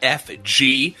Twitter at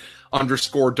FG_Dolan,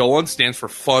 stands for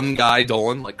Fun Guy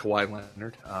Dolan, like Kawhi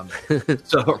Leonard.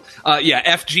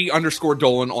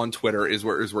 FG_Dolan on Twitter is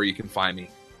where you can find me.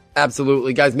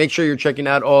 Absolutely. Guys, make sure you're checking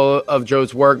out all of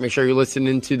Joe's work. Make sure you're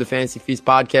listening to the Fantasy Feast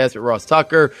podcast with Ross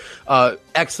Tucker.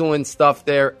 Excellent stuff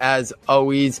there, as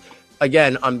always.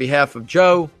 Again, on behalf of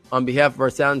Joe, on behalf of our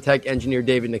sound tech engineer,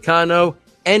 David Nicano,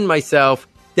 and myself,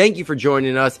 thank you for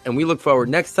joining us, and we look forward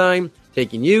next time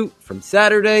taking you from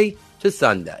Saturday to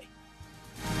Sunday.